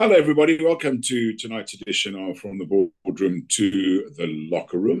Hello, everybody. Welcome to tonight's edition of From the Boardroom to the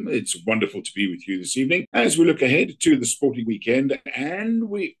Locker Room. It's wonderful to be with you this evening as we look ahead to the sporting weekend. And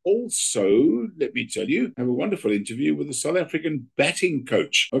we also, let me tell you, have a wonderful interview with the South African batting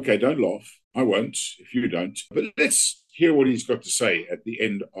coach. Okay, don't laugh. I won't if you don't. But let's hear what he's got to say at the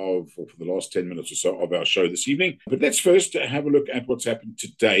end of, or for the last 10 minutes or so of our show this evening. But let's first have a look at what's happened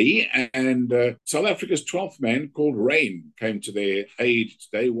today. And South Africa's 12th man, called Rain, came to their aid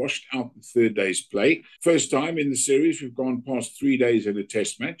today, washed out the third day's play. First time in the series, we've gone past 3 days in a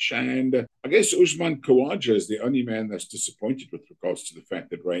test match. And I guess Usman Khawaja is the only man that's disappointed with regards to the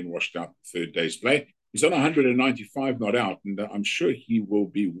fact that Rain washed out the third day's play. He's on 195 not out, and I'm sure he will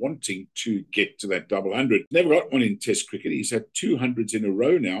be wanting to get to that double hundred. Never got one in Test cricket. He's had 200s in a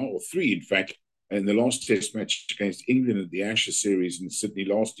row now, or three, in fact. In the last Test match against England at the Ashes series in Sydney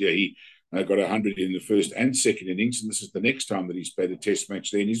last year, he got 100 in the first and second innings, and this is the next time that he's played a Test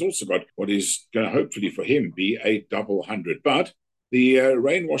match there. And he's also got what is going to hopefully for him be a double hundred. But the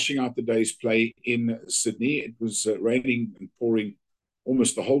rain washing out the day's play in Sydney, it was raining and pouring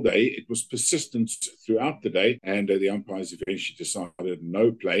almost the whole day. It was persistent throughout the day, and the umpires eventually decided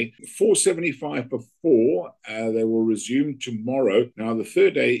no play. 4:75 before they will resume tomorrow. Now, the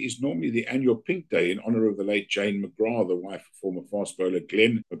third day is normally the annual Pink Day in honor of the late Jane McGrath, the wife of former fast bowler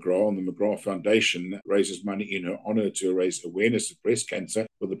Glenn McGrath, and the McGrath Foundation raises money in her honor to raise awareness of breast cancer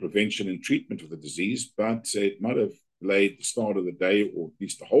for the prevention and treatment of the disease. But it might have delayed the start of the day, or at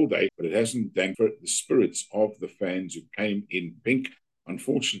least the whole day, but it hasn't dampened the spirits of the fans who came in pink.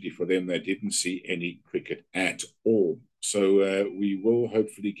 Unfortunately for them, they didn't see any cricket at all. So we will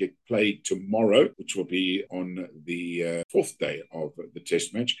hopefully get played tomorrow, which will be on the fourth day of the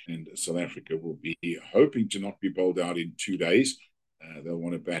test match. And South Africa will be hoping to not be bowled out in 2 days. They'll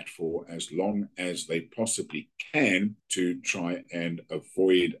want to bat for as long as they possibly can to try and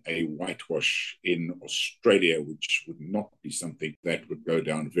avoid a whitewash in Australia, which would not be something that would go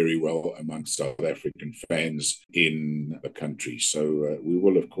down very well among South African fans in the country. So we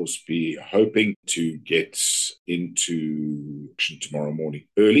will, of course, be hoping to get into action tomorrow morning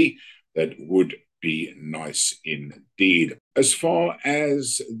early. That would be nice indeed. As far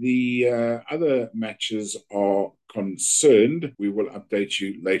as the other matches are concerned, we will update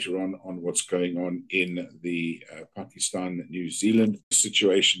you later on what's going on in the Pakistan-New Zealand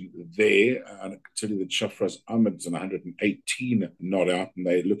situation there. And I can tell you that Shafraz Ahmed's on 118 not out, and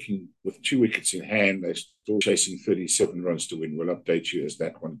they're looking with 2 wickets in hand. They're still chasing 37 runs to win. We'll update you as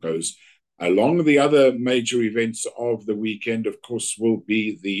that one goes along. The other major events of the weekend, of course, will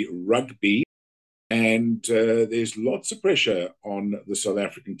be the rugby. And there's lots of pressure on the South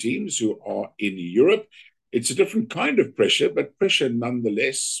African teams who are in Europe. It's a different kind of pressure, but pressure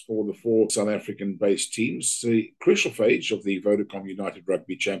nonetheless for the 4 South African-based teams. The crucial phase of the Vodacom United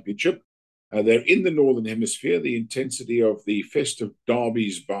Rugby Championship. They're in the Northern Hemisphere. The intensity of the festive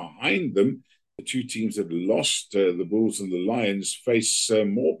derbies behind them. The 2 teams that lost, the Bulls and the Lions, face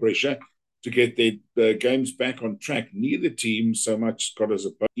more pressure to get their games back on track. Neither team so much got as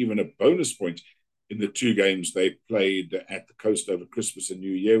even a bonus point in the 2 games they played at the coast over Christmas and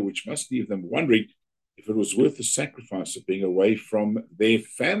New Year, which must leave them wondering if it was worth the sacrifice of being away from their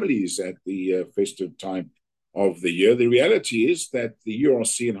families at the festive time of the year. The reality is that the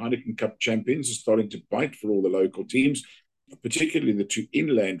URC and Heineken Cup champions are starting to bite for all the local teams, particularly the 2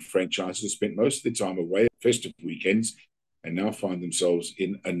 inland franchises spent most of the time away at festive weekends and now find themselves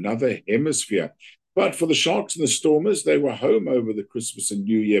in another hemisphere. But for the Sharks and the Stormers, they were home over the Christmas and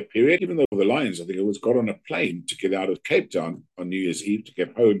New Year period, even though the Lions, I think it was, got on a plane to get out of Cape Town on New Year's Eve to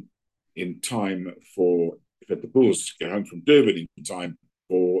get home in time for, if at the Bulls, to get home from Durban in time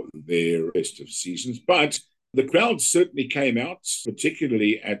for their festive seasons. But the crowds certainly came out,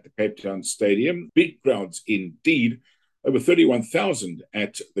 particularly at the Cape Town Stadium. Big crowds indeed. Over 31,000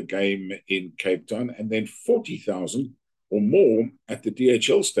 at the game in Cape Town, and then 40,000 or more at the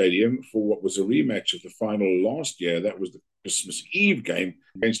DHL Stadium for what was a rematch of the final last year. That was the Christmas Eve game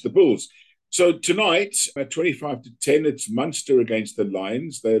against the Bulls. So tonight, at 25-10, it's Munster against the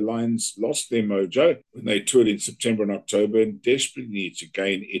Lions. The Lions lost their mojo when they toured in September and October and desperately need to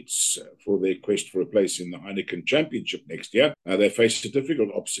gain it for their quest for a place in the Heineken Championship next year. They faced a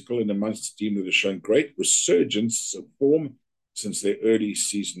difficult obstacle in a Munster team that has shown great resurgence of form since their early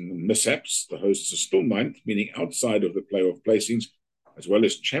season mishaps. The hosts are still ninth, meaning outside of the playoff placings, as well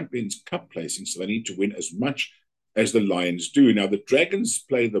as Champions Cup placings, so they need to win as much as the Lions do. Now, the Dragons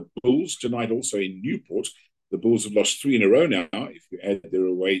play the Bulls tonight also in Newport. The Bulls have lost 3 in a row now, if you add their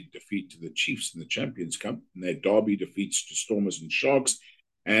away defeat to the Chiefs in the Champions Cup, and their derby defeats to Stormers and Sharks.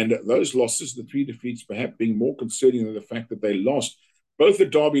 And those losses, the 3 defeats, perhaps being more concerning than the fact that they lost Both the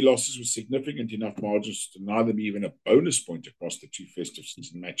Derby losses were significant enough margins to neither be even a bonus point across the two festive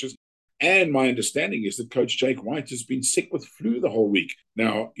season matches. And my understanding is that Coach Jake White has been sick with flu the whole week.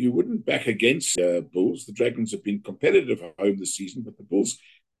 Now, you wouldn't back against Bulls. The Dragons have been competitive at home this season, but the Bulls,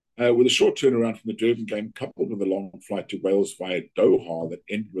 with a short turnaround from the Durban game, coupled with a long flight to Wales via Doha that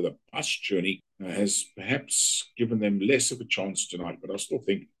ended with a bus journey, has perhaps given them less of a chance tonight. But I still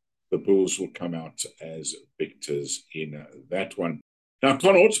think the Bulls will come out as victors in that one. Now,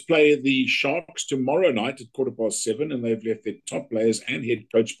 Connaught play the Sharks tomorrow night at 7:15, and they've left their top players and head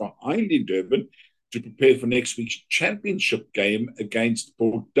coach behind in Durban to prepare for next week's championship game against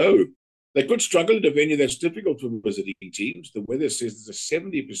Bordeaux. They could struggle at a venue that's difficult for visiting teams. The weather says there's a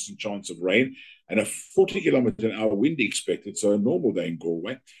 70% chance of rain and a 40-kilometre-an-hour wind expected, so a normal day in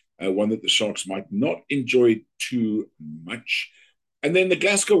Galway, one that the Sharks might not enjoy too much. And then the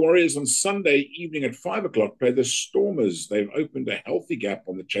Glasgow Warriors on Sunday evening at 5 o'clock play the Stormers. They've opened a healthy gap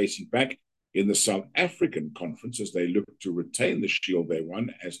on the chasing pack in the South African Conference as they look to retain the shield they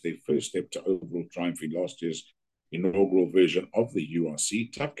won as their first step to overall triumph in last year's inaugural version of the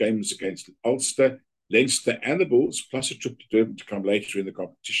URC. Tough games against Ulster, Leinster and the Bulls, plus a trip to Durban to come later in the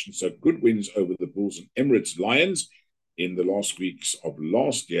competition. So good wins over the Bulls and Emirates Lions in the last weeks of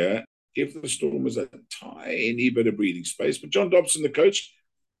last year give the Stormers a tiny bit of breathing space. But John Dobson, the coach,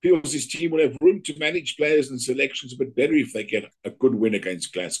 feels his team will have room to manage players and selections a bit better if they get a good win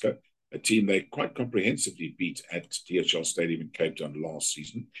against Glasgow, a team they quite comprehensively beat at DHL Stadium in Cape Town last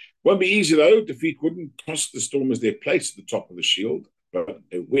season. Won't be easy, though. Defeat wouldn't cost the Stormers their place at the top of the shield, but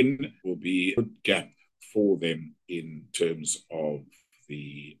a win will be a good gap for them in terms of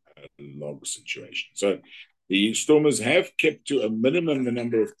the log situation. So the Stormers have kept to a minimum the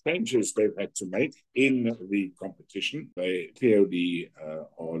number of changes they've had to make in the competition. They clearly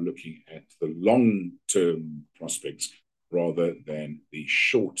are looking at the long-term prospects rather than the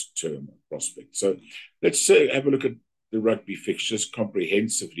short-term prospects. So let's have a look at the rugby fixtures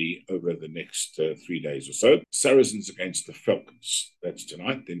comprehensively over the next 3 days or so. Saracens against the Falcons. That's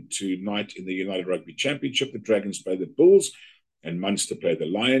tonight. Then tonight in the United Rugby Championship, the Dragons play the Bulls and Munster play the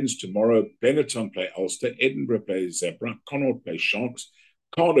Lions. Tomorrow, Benetton play Ulster, Edinburgh play Zebra, Connaught play Sharks,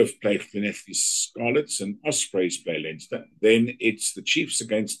 Cardiff play Llanelli Scarlets, and Ospreys play Leinster. Then it's the Chiefs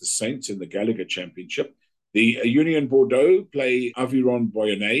against the Saints in the Gallagher Championship. The Union Bordeaux play Aviron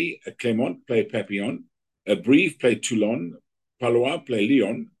Boyonnais, Clermont play Papillon, Brive play Toulon, Palois play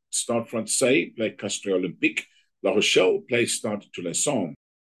Lyon, Stade Francais play Castres Olympique, La Rochelle play Stade Toulousain.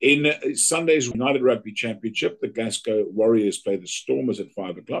 In Sunday's United Rugby Championship, the Glasgow Warriors play the Stormers at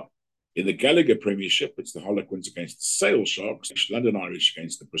 5 o'clock. In the Gallagher Premiership, it's the Harlequins against the Sale Sharks, London Irish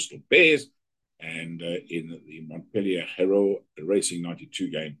against the Bristol Bears, and in the Montpellier Herald Racing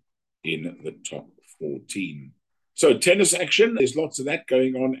 92 game in the top 14. So tennis action, there's lots of that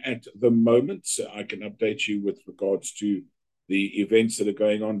going on at the moment. So I can update you with regards to the events that are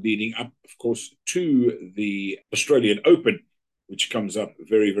going on leading up, of course, to the Australian Open, which comes up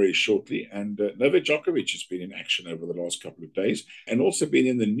very, very shortly. And Novak Djokovic has been in action over the last couple of days and also been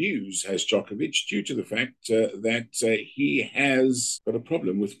in the news, has Djokovic, due to the fact that he has got a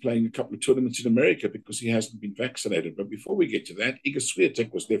problem with playing a couple of tournaments in America because he hasn't been vaccinated. But before we get to that, Iga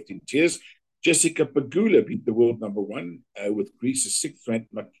Swiatek was left in tears. Jessica Pegula beat the world number one with Greece's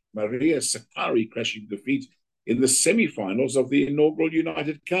sixth-ranked Maria Sakkari crashing defeat in the semi-finals of the inaugural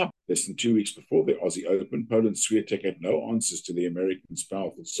United Cup. Less than 2 weeks before the Aussie Open, Poland's Swiatek had no answers to the Americans'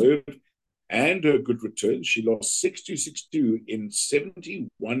 powerful serve and her good return. She lost 6-2, 6-2 in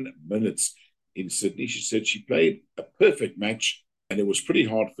 71 minutes in Sydney. She said she played a perfect match and it was pretty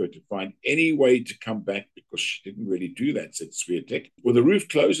hard for her to find any way to come back because she didn't really do that, said Swiatek. With the roof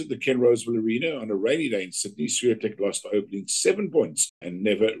closed at the Ken Rosewell Arena on a rainy day in Sydney, Swiatek lost the opening 7 points and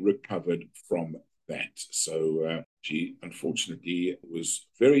never recovered from that. So she unfortunately was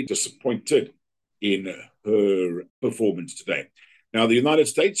very disappointed in her performance today. Now, the United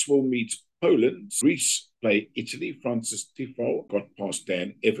States will meet Poland. Greece play Italy. Francis Tifo got past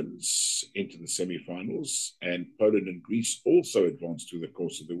Dan Evans into the semi-finals, and Poland and Greece also advanced through the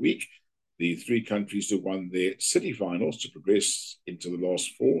course of the week. The 3 countries who won their city finals to progress into the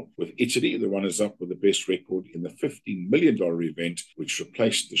last 4, with Italy, the runners-up with the best record in the $15 million event, which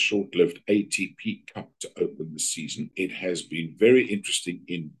replaced the short-lived ATP Cup to open the season. It has been very interesting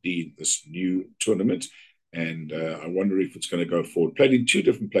indeed, this new tournament, and I wonder if it's going to go forward. Played in 2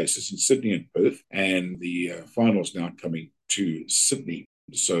 different places, in Sydney and Perth, and the finals now coming to Sydney.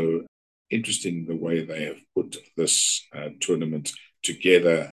 So interesting the way they have put this tournament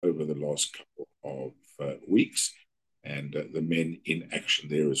together over the last couple of weeks, and the men in action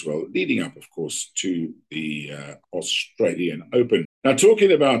there as well, leading up, of course, to the Australian Open. Now,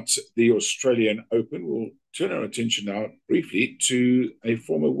 talking about the Australian Open, we'll turn our attention now briefly to a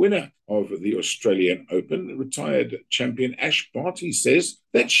former winner of the Australian Open. Retired champion Ash Barty says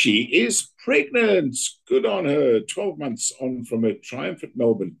that she is pregnant. Good on her. 12 months on from her triumph at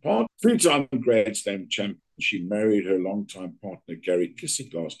Melbourne Park. Three-time Grand Slam champion. She married her longtime partner, Gary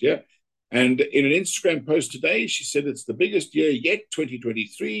Kissick, last year. And in an Instagram post today, she said it's the biggest year yet,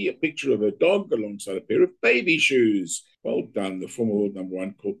 2023, a picture of her dog alongside a pair of baby shoes. Well done. The former world number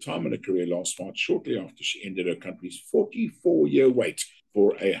one called time in her career last March, shortly after she ended her country's 44-year wait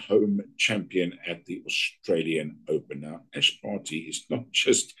for a home champion at the Australian Open. Now, Ash Barty is not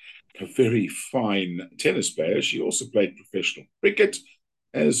just a very fine tennis player, she also played professional cricket,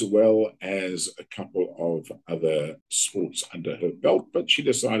 as well as a couple of other sports under her belt. But she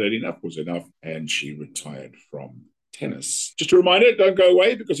decided enough was enough and she retired from tennis. Just a reminder, don't go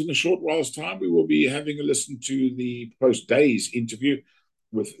away, because in a short while's time, we will be having a listen to the post-days interview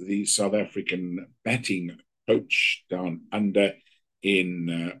with the South African batting coach down under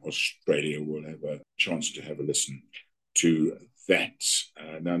in Australia. We'll have a chance to have a listen to that.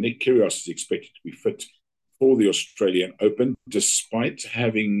 Now, Nick Kyrgios is expected to be fit for the Australian Open, despite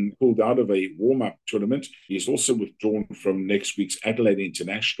having pulled out of a warm-up tournament. He's also withdrawn from next week's Adelaide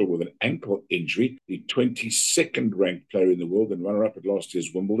International with an ankle injury. The 22nd ranked player in the world and runner-up at last year's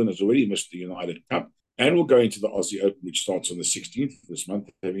Wimbledon has already missed the United Cup and will go into the Aussie Open, which starts on the 16th of this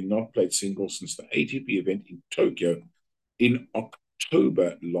month, having not played singles since the ATP event in Tokyo in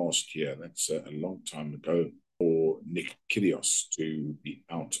October last year. That's a long time ago for Nick Kyrgios to be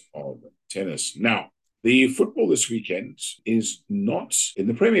out of tennis. Now, the football this weekend is not in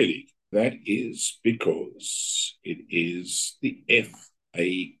the Premier League. That is because it is the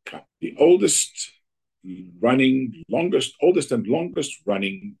FA Cup, the oldest and longest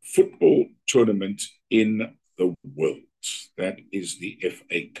running football tournament in the world. That is the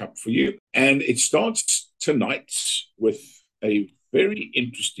FA Cup for you. And it starts tonight with a very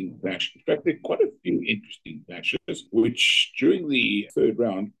interesting clash. In fact, there are quite a few interesting clashes, which during the third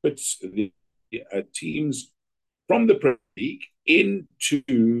round puts the teams from the Premier League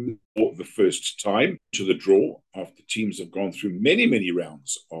into, for the first time, to the draw after teams have gone through many, many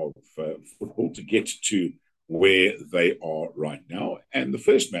rounds of football to get to where they are right now. And the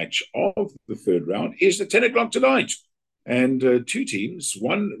first match of the third round is at 10 o'clock tonight. And two teams,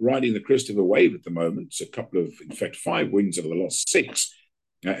 one riding the crest of a wave at the moment, in fact, 5 wins out of the last 6,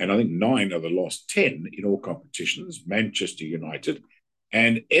 and I think 9 of the last 10 in all competitions, Manchester United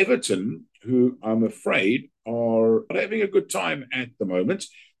and Everton, who I'm afraid are not having a good time at the moment.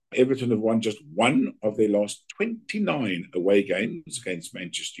 Everton have won just one of their last 29 away games against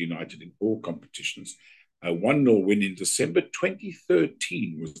Manchester United in all competitions. A 1-0 win in December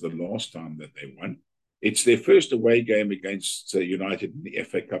 2013 was the last time that they won. It's their first away game against United in the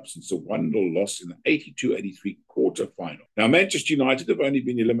FA Cup since a 1-0 loss in the 82-83 quarter-final. Now, Manchester United have only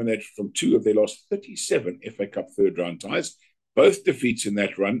been eliminated from 2 of their last 37 FA Cup third-round ties. Both defeats in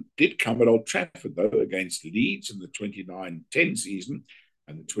that run did come at Old Trafford, though, against Leeds in the 29-10 season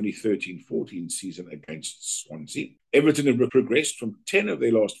and the 2013-14 season against Swansea. Everton have progressed from 10 of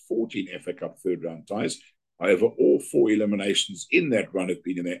their last 14 FA Cup third-round ties. However, all 4 eliminations in that run have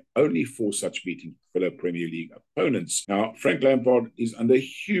been in their only 4 such meetings with fellow Premier League opponents. Now, Frank Lampard is under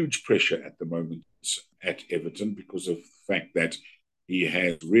huge pressure at the moment at Everton because of the fact that he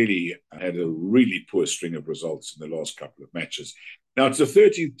has really had a really poor string of results in the last couple of matches. Now, it's the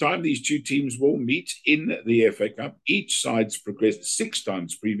 13th time these two teams will meet in the FA Cup. Each side's progressed 6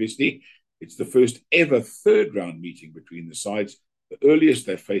 times previously. It's the first ever third-round meeting between the sides. The earliest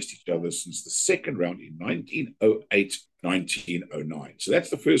they've faced each other since the second round in 1908-1909. So that's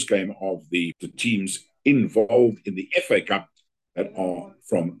the first game of the teams involved in the FA Cup that are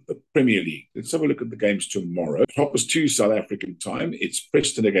from the Premier League. Let's have a look at the games tomorrow. 2:30 South African time. It's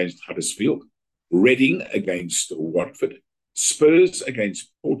Preston against Huddersfield, Reading against Watford, Spurs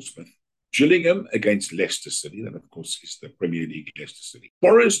against Portsmouth, Gillingham against Leicester City. That, of course, is the Premier League Leicester City.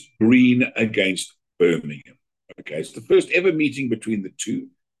 Forest Green against Birmingham. Okay, it's the first ever meeting between the two.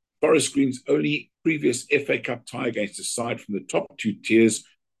 Forest Green's only previous FA Cup tie against a side from the top 2 tiers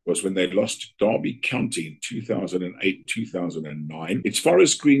was when they lost to Derby County in 2008-2009. It's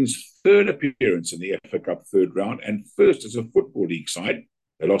Forest Green's 3rd appearance in the FA Cup third round and first as a Football League side.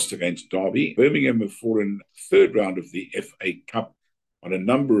 They lost against Derby. Birmingham have fallen third round of the FA Cup on a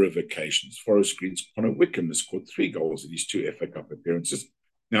number of occasions. Forest Green's Connor Wickham has scored 3 goals in his 2 FA Cup appearances.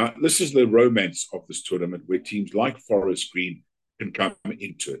 Now, this is the romance of this tournament where teams like Forest Green can come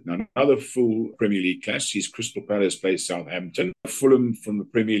into it. Now, another full Premier League clash sees Crystal Palace play Southampton, Fulham from the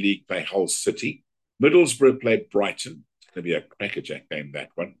Premier League play Hull City, Middlesbrough play Brighton, going to be a crackerjack game, that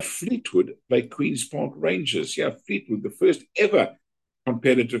one. Fleetwood play Queen's Park Rangers. Yeah, Fleetwood, the first ever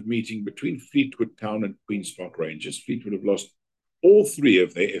competitive meeting between Fleetwood Town and Queen's Park Rangers. Fleetwood have lost all three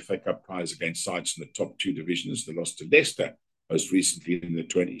of their FA Cup ties against sides in the top two divisions. They lost to Leicester most recently in the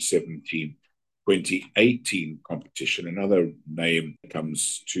 2017-2018 competition. Another name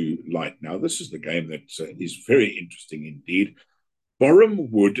comes to light now. This is the game that is very interesting indeed. Boreham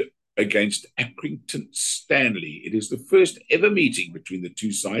Wood against Accrington Stanley. It is the first ever meeting between the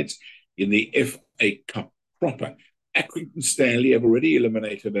two sides in the FA Cup proper. Accrington Stanley have already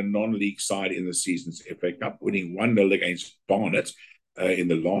eliminated a non-league side in the season's FA Cup, winning 1-0 against Barnet in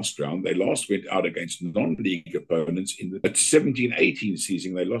the last round. They last went out against non-league opponents in the 17-18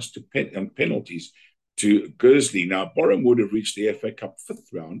 season. They lost on penalties to Guernsey. Now, Boreham Wood have reached the FA Cup fifth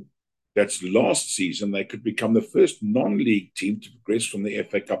round. That's last season. They could become the first non-league team to progress from the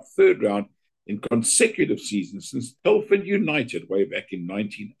FA Cup third round in consecutive seasons since Telford United way back in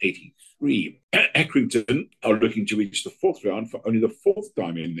 1983. Accrington are looking to reach the fourth round for only the fourth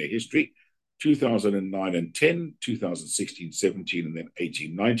time in their history, 2009 and 10, 2016, 17, and then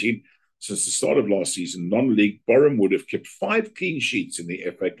 18, 19. Since the start of last season, non-league Boreham Wood have kept 5 clean sheets in the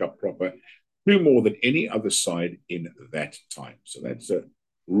FA Cup proper, 2 more than any other side in that time. So that's a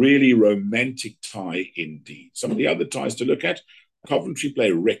really romantic tie indeed. Some of the other ties to look at: Coventry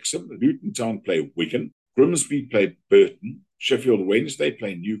play Wrexham, Luton Town play Wigan, Grimsby play Burton, Sheffield Wednesday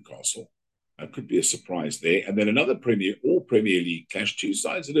play Newcastle. Could be a surprise there. And then another all Premier League clash, two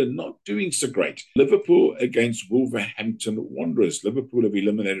sides that are not doing so great. Liverpool against Wolverhampton Wanderers. Liverpool have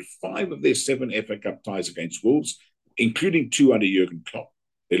eliminated 5 of their 7 FA Cup ties against Wolves, including 2 under Jurgen Klopp.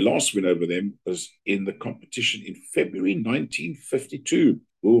 Their last win over them was in the competition in February 1952.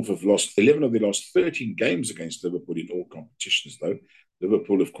 Wolves have lost 11 of their last 13 games against Liverpool in all competitions, though.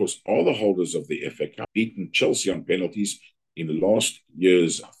 Liverpool, of course, are the holders of the FA Cup, beaten Chelsea on penalties in last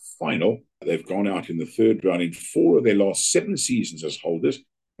year's final. They've gone out in the third round in 4 of their last 7 seasons as holders,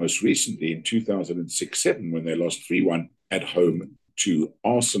 most recently in 2006-07 when they lost 3-1 at home to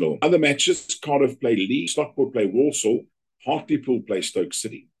Arsenal. Other matches: Cardiff play Leeds, Stockport play Walsall, Hartlepool play Stoke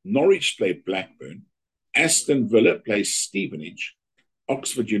City, Norwich play Blackburn, Aston Villa play Stevenage,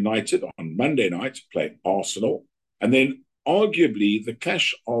 Oxford United on Monday night play Arsenal, and then arguably the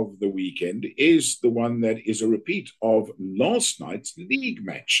clash of the weekend is the one that is a repeat of last night's league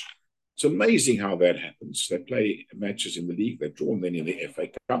match. It's amazing how that happens. They play matches in the league, they're drawn then in the FA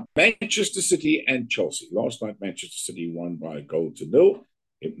Cup. Manchester City and Chelsea. Last night, Manchester City won by a 1-0.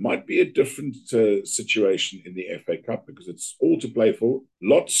 It might be a different situation in the FA Cup because it's all to play for.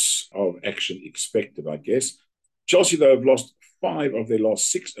 Lots of action expected, I guess. Chelsea, though, have lost 5 of their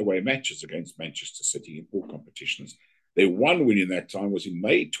last 6 away matches against Manchester City in all competitions. Their one win in that time was in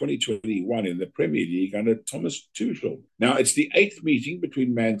May 2021 in the Premier League under Thomas Tuchel. Now, it's the 8th meeting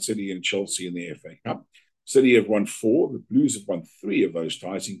between Man City and Chelsea in the FA Cup. City have won 4. The Blues have won 3 of those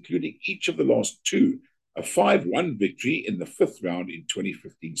ties, including each of the last 2. A 5-1 victory in the 5th round in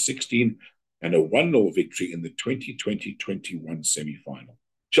 2015-16 and a 1-0 victory in the 2020-21 semi-final.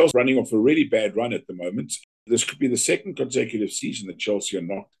 Chelsea running off a really bad run at the moment. This could be the 2nd consecutive season that Chelsea are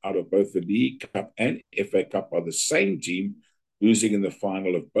knocked out of both the League Cup and FA Cup by the same team, losing in the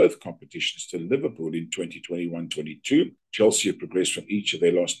final of both competitions to Liverpool in 2021-22. Chelsea have progressed from each of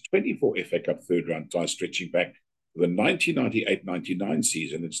their last 24 FA Cup third-round ties, stretching back to the 1998-99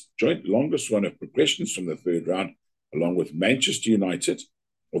 season. It's joint longest run of progressions from the third round, along with Manchester United,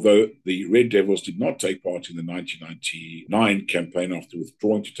 although the Red Devils did not take part in the 1999 campaign after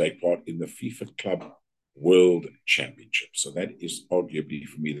withdrawing to take part in the FIFA Club World Championship. So that is arguably,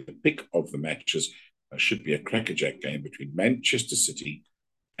 for me, the pick of the matches. Should be a crackerjack game between Manchester City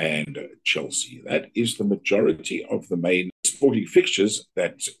and Chelsea. That is the majority of the main sporting fixtures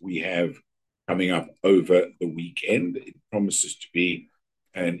that we have coming up over the weekend. It promises to be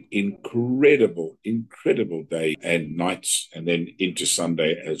an incredible day and night, and then into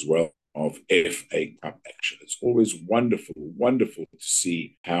Sunday as well, of FA Cup action. It's always wonderful to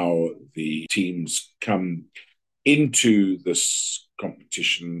see how the teams come into this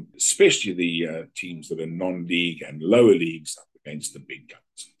competition, especially the teams that are non-league and lower leagues up against the big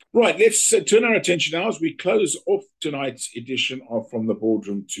guns. Right, let's turn our attention now as we close off tonight's edition of From the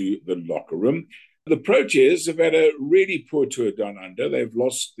Boardroom to the Locker Room. The Proteas have had a really poor tour down under. They've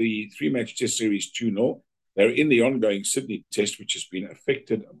lost the 3-match test series 2-0. They're in the ongoing Sydney test, which has been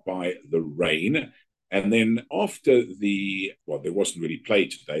affected by the rain. And then after there wasn't really play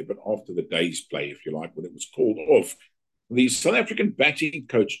today, but after the day's play, if you like, when it was called off, the South African batting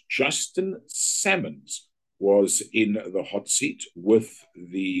coach, Justin Sammons, was in the hot seat with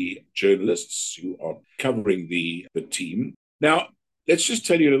the journalists who are covering the team. Now, let's just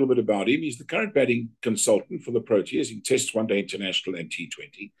tell you a little bit about him. He's the current batting consultant for the Proteas in Test One Day International and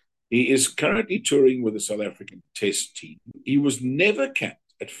T20. He is currently touring with the South African Test team. He was never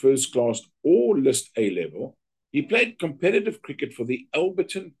capped at first class or list A level. He played competitive cricket for the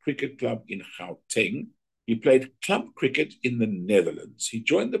Alberton Cricket Club in Gauteng. He played club cricket in the Netherlands. He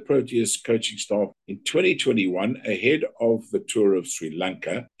joined the Proteas coaching staff in 2021 ahead of the tour of Sri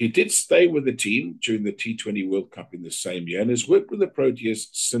Lanka. He did stay with the team during the T20 World Cup in the same year and has worked with the Proteas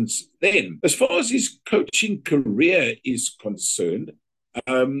since then. As far as his coaching career is concerned,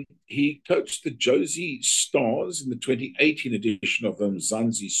 he coached the Josie Stars in the 2018 edition of the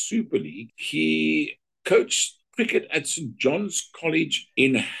Mzansi Super League. He coached cricket at St. John's College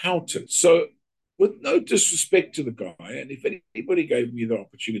in Houghton. So, with no disrespect to the guy, and if anybody gave me the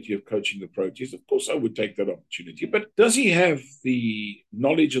opportunity of coaching the Proteas, of course I would take that opportunity. But does he have the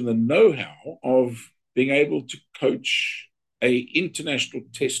knowledge and the know-how of being able to coach an international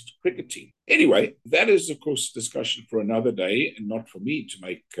test cricket team? Anyway, that is, of course, discussion for another day and not for me to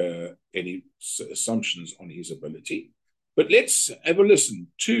make any assumptions on his ability. But let's have a listen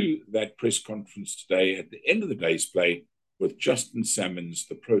to that press conference today at the end of the day's play with Justin Sammons,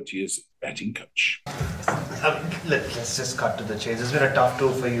 the Proteas batting coach. Let's just cut to the chase. It's been a tough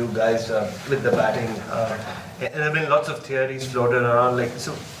tour for you guys with the batting. And there have been lots of theories floated around.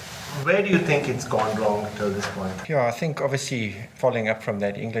 So where do you think it's gone wrong till this point? Yeah, I think obviously following up from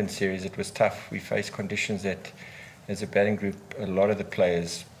that England series, it was tough. We faced conditions that, as a batting group, a lot of the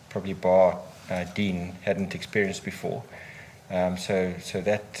players, probably bar Dean, hadn't experienced before. So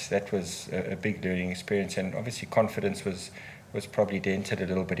that was a big learning experience, and obviously confidence was probably dented a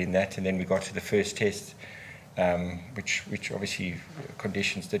little bit in that. And then we got to the first test, which obviously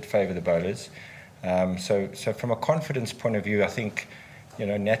conditions did favour the bowlers. So from a confidence point of view, I think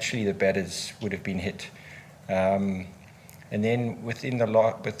naturally the batters would have been hit. And then with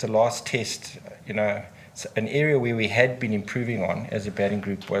the last test, an area where we had been improving on as a batting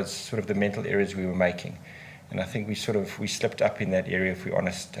group was sort of the mental errors we were making. And I think we slipped up in that area, if we're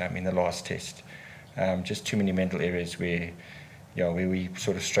honest, in the last test. Just too many mental errors where we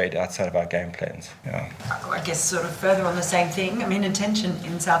sort of strayed outside of our game plans. Yeah. I guess sort of further on the same thing. I mean, attention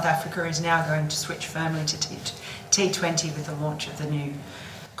in South Africa is now going to switch firmly to T20 with the launch of the new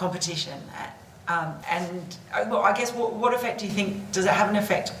competition. I guess what effect do you think, does it have an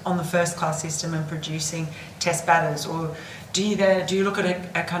effect on the first class system and producing test batters? Or do you look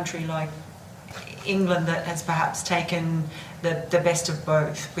at a country like England that has perhaps taken the best of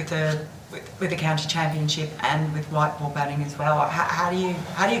both with the county championship and with white ball batting as well? How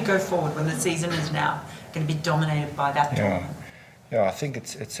do you go forward when the season is now going to be dominated by that tournament? Yeah, I think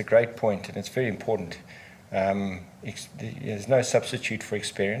it's a great point, and it's very important. There's no substitute for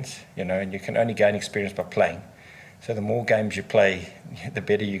experience, and you can only gain experience by playing. So the more games you play, the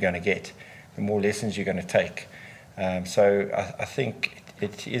better you're going to get, the more lessons you're going to take. So I think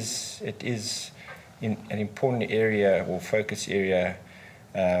it is in an important area or focus area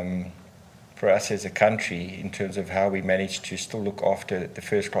for us as a country in terms of how we manage to still look after the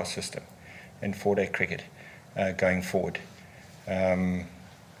first class system and 4-day cricket going forward.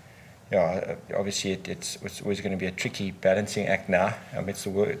 Obviously it's always going to be a tricky balancing act now. It's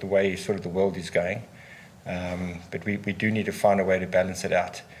the way sort of the world is going, but we do need to find a way to balance it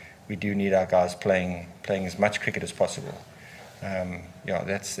out. We do need our guys playing as much cricket as possible.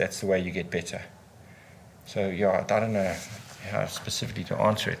 That's the way you get better. So I don't know how specifically to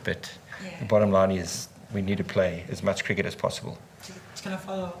answer it, but the bottom line is we need to play as much cricket as possible. Just going to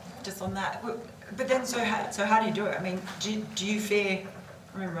follow up just on that. But then, so how do you do it? I mean, do you fear?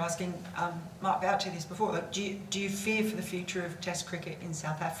 I remember asking Mark Boucher this before. Do you fear for the future of Test cricket in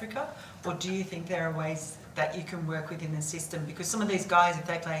South Africa, or do you think there are ways that you can work within the system? Because some of these guys, if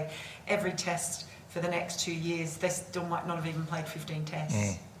they play every Test for the next 2 years, they still might not have even played 15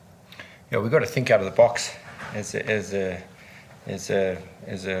 Tests. We've got to think out of the box as a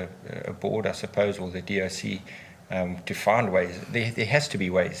board, I suppose, or the DOC, to find ways. There has to be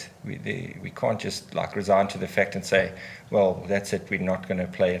ways. We can't just resign to the fact and say, well, that's it, we're not going to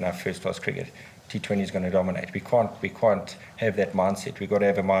play enough first class cricket. T20 is going to dominate. We can't have that mindset. We've got to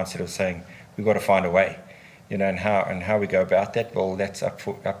have a mindset of saying we've got to find a way, and how we go about that. Well, that's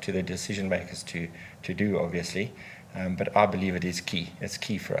up to the decision makers to do, obviously. But I believe it is key. It's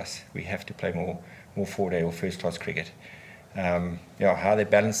key for us. We have to play more 4-day or first class cricket. How they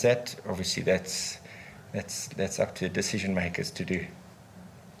balance that, obviously that's up to the decision makers to do.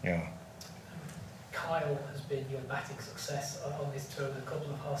 Kyle has been your batting success on this tour with a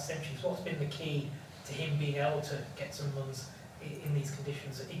couple of half centuries. What's been the key to to him being able to get some runs in these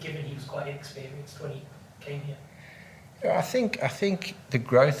conditions, given he was quite inexperienced when he came here? Yeah, I think the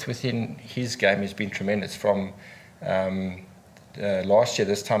growth within his game has been tremendous. From last year,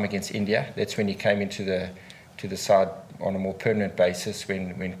 this time against India, that's when he came into the side on a more permanent basis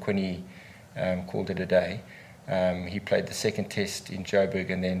when Quinny called it a day. He played the second test in Joburg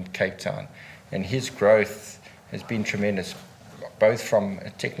and then Cape Town. And his growth has been tremendous, both from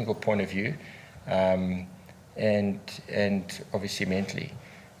a technical point of view and obviously mentally.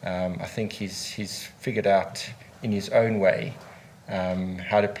 I think he's figured out in his own way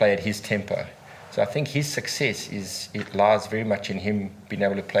how to play at his tempo. So I think his success lies very much in him being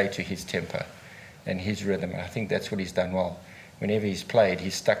able to play to his tempo and his rhythm. And I think that's what he's done well. Whenever he's played,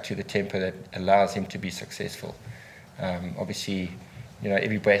 he's stuck to the tempo that allows him to be successful. Obviously,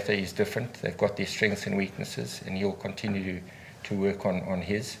 every batter is different. They've got their strengths and weaknesses, and he'll continue to work on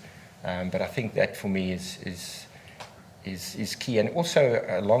his. But I think that for me is key. And also,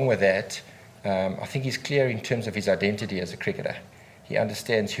 along with that, I think he's clear in terms of his identity as a cricketer. He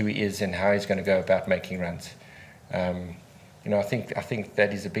understands who he is and how he's going to go about making runs. I think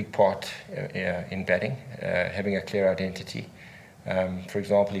that is a big part in batting, having a clear identity. For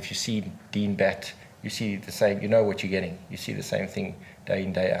example, if you see Dean bat, you see the same. You know what you're getting. You see the same thing day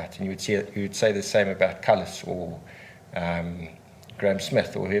in, day out. And you would say the same about Cullis or Graham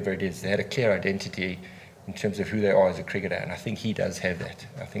Smith or whoever it is. They had a clear identity in terms of who they are as a cricketer, and I think he does have that.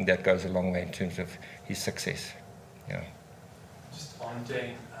 I think that goes a long way in terms of his success. Yeah. Just on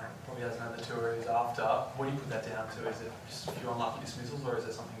Dean, probably has another tour after. What do you put that down to? Is it just a few unlucky dismissals, or is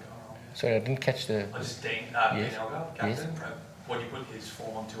there something going on? Sorry, I didn't catch the. Just Dean, Yes. Dean Elgar, captain. Yes. What do you put his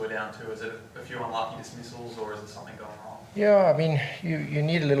form on tour down to? Is it a few unlucky dismissals, or is there something going on? Yeah, I mean, you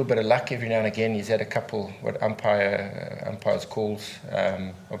need a little bit of luck every now and again. He's had a couple umpires calls.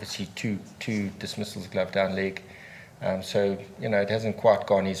 Obviously, two dismissals, glove down leg. So it hasn't quite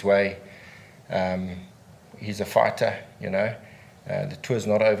gone his way. He's a fighter. The tour's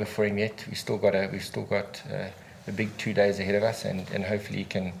not over for him yet. We've still got a big 2 days ahead of us, and hopefully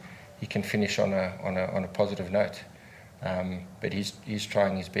he can finish on a positive note. But he's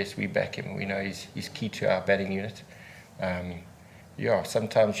trying his best. We back him. We know he's key to our batting unit.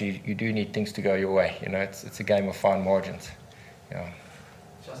 Sometimes you do need things to go your way. It's a game of fine margins. Yeah.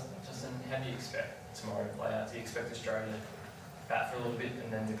 Justin, how do you expect tomorrow to play out? Do you expect Australia to bat for a little bit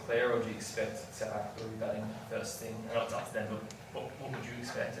and then declare, or do you expect South Africa to be batting first thing? And not up to them, but what would you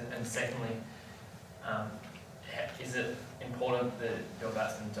expect? And secondly, is it important that your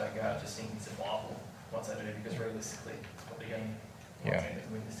batsmen don't go out just thinking survival once they do? Because realistically, it's probably going to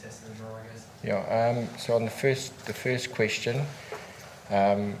win this test as well, I guess. Yeah. So on the first question,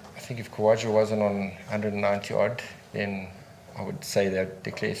 I think if Khawaja wasn't on 190 odd, then I would say they'd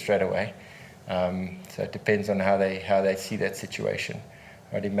declare straight away. So it depends on how they see that situation.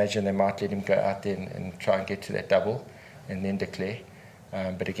 I'd imagine they might let him go out there and try and get to that double, and then declare.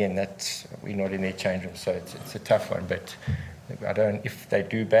 But again, we're not in their change room, so it's a tough one. But if they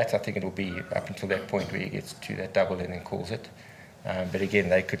do bat, I think it'll be up until that point where he gets to that double and then calls it. But again,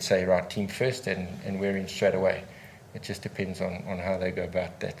 they could say, right, team first, and we're in straight away. It just depends on how they go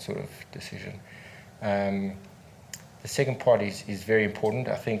about that sort of decision. The second part is very important.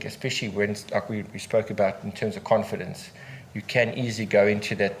 I think, especially when, like we spoke about in terms of confidence, you can easily go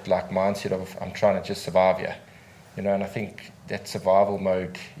into that mindset of, I'm trying to just survive here. And I think that survival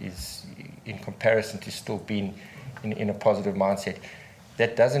mode is, in comparison to still being in a positive mindset,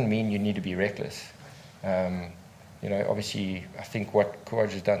 that doesn't mean you need to be reckless. Obviously, I think what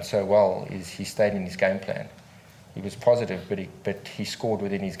Khawaja's done so well is he stayed in his game plan. He was positive, but he scored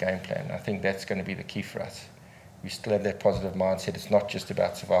within his game plan. I think that's going to be the key for us. We still have that positive mindset. It's not just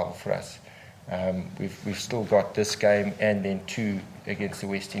about survival for us. We've still got this game and then 2 against the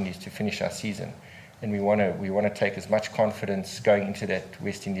West Indies to finish our season, and we want to take as much confidence going into that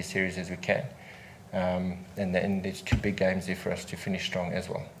West Indies series as we can. And there's 2 big games there for us to finish strong as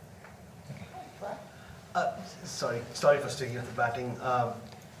well. Sorry for sticking with the batting,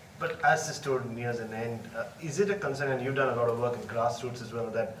 but as this tour nears an end, is it a concern, and you've done a lot of work in grassroots as well,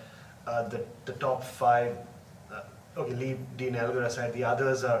 that the top 5, leave Dean Elgar aside, the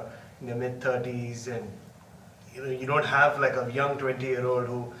others are in their mid-30s, and you don't have like a young 20-year-old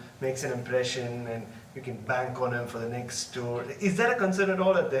who makes an impression and you can bank on him for the next tour. Is that a concern at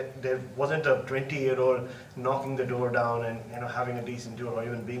all, that there wasn't a 20-year-old knocking the door down and having a decent tour, or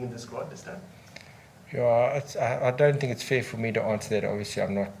even being in the squad this time? Yeah, I don't think it's fair for me to answer that. Obviously,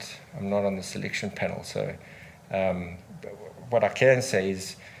 I'm not on the selection panel. So, what I can say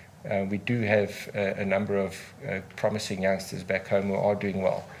is we do have a number of promising youngsters back home who are doing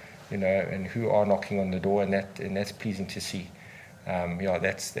well. and who are knocking on the door, and that's pleasing to see.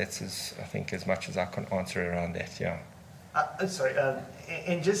 That's I think as much as I can answer around that. Yeah. Sorry,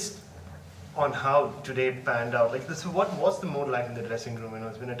 and just on how today panned out, like this, what was the mood like in the dressing room?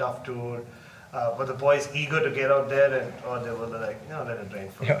 It's been a tough tour. Were the boys eager to get out there, or they were like, let it rain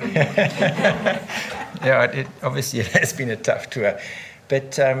for a bit? Yeah, obviously it has been a tough tour.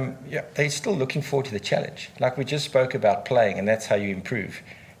 But they're still looking forward to the challenge. Like we just spoke about playing, and that's how you improve.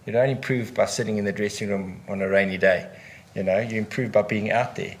 You don't improve by sitting in the dressing room on a rainy day. You improve by being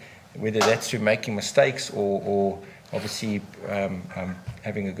out there, whether that's through making mistakes or obviously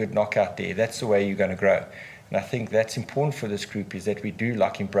having a good knockout there. That's the way you're going to grow. And I think that's important for this group, is that we do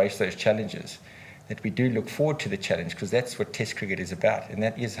embrace those challenges, that we do look forward to the challenge, because that's what Test cricket is about, and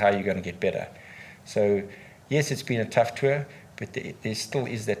that is how you're going to get better. So, yes, it's been a tough tour, but there still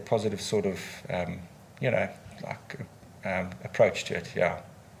is that positive sort of, approach to it. Yeah.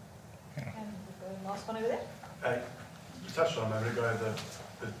 And the last one over there. You touched on a moment ago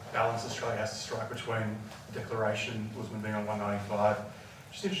the balance Australia has to strike between declaration, Usman being on 195.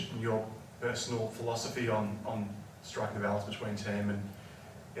 Just interested in your personal philosophy on striking the balance between team and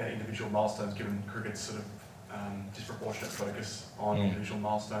individual milestones, given cricket's sort of disproportionate focus on individual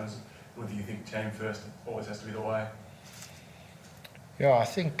milestones. Whether you think team first always has to be the way? Yeah, I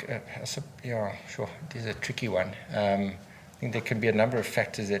think, sure, it is a tricky one. I think there can be a number of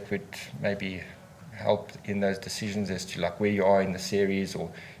factors that would maybe help in those decisions as to like where you are in the series,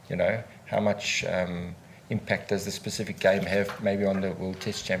 or, how much impact does the specific game have maybe on the World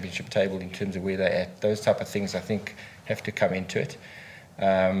Test Championship table in terms of where they're at. Those type of things I think have to come into it.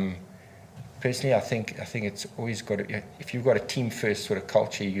 Personally, I think it's always got to, if you've got a team first sort of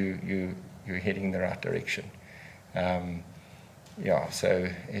culture, you're heading in the right direction. So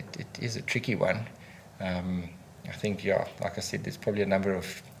it is a tricky one. I think, like I said, there's probably a number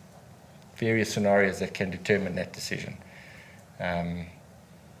of various scenarios that can determine that decision.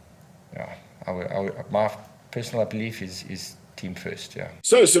 My personal belief is team first. Yeah.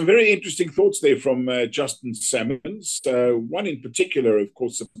 So some very interesting thoughts there from Justin Sammons. One in particular, of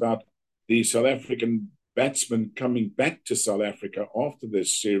course, about the South African batsmen coming back to South Africa after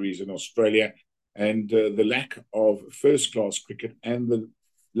this series in Australia, and the lack of first-class cricket and the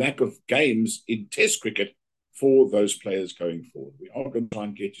lack of games in Test cricket for those players going forward. We are going to try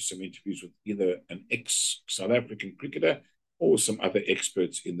and get you some interviews with either an ex-South African cricketer or some other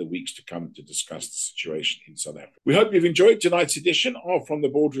experts in the weeks to come to discuss the situation in South Africa. We hope you've enjoyed tonight's edition of From the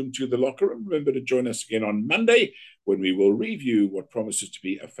Boardroom to the Locker Room. Remember to join us again on Monday, when we will review what promises to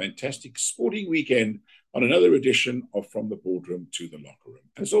be a fantastic sporting weekend on another edition of From the Boardroom to the Locker Room.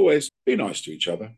 As always, be nice to each other.